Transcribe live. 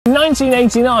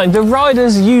1989, the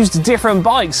riders used different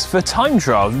bikes for time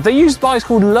trial. They used bikes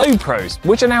called low pros,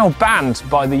 which are now banned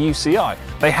by the UCI.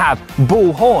 They had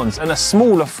ball horns and a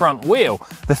smaller front wheel.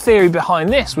 The theory behind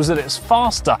this was that it's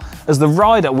faster as the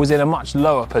rider was in a much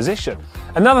lower position.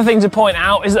 Another thing to point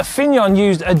out is that Fignon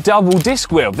used a double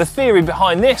disc wheel. The theory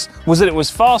behind this was that it was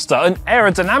faster, and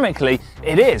aerodynamically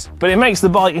it is, but it makes the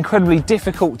bike incredibly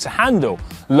difficult to handle.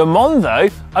 Le Mans though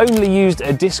only used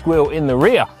a disc wheel in the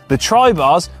rear, the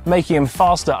tri-bars making him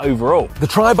faster overall. The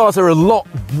tri-bars are a lot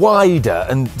wider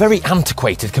and very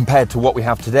antiquated compared to what we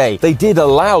have today. They did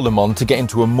allow Le Mans to get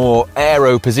into a more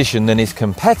aero position than his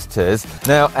competitors.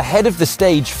 Now, ahead of the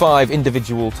Stage 5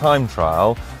 individual time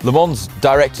trial, Le Mans'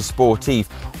 director sportif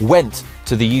went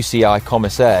to the UCI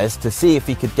commissaires to see if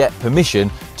he could get permission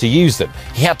to use them.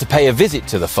 He had to pay a visit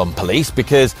to the Fun Police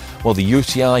because, well, the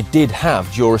UCI did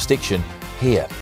have jurisdiction here.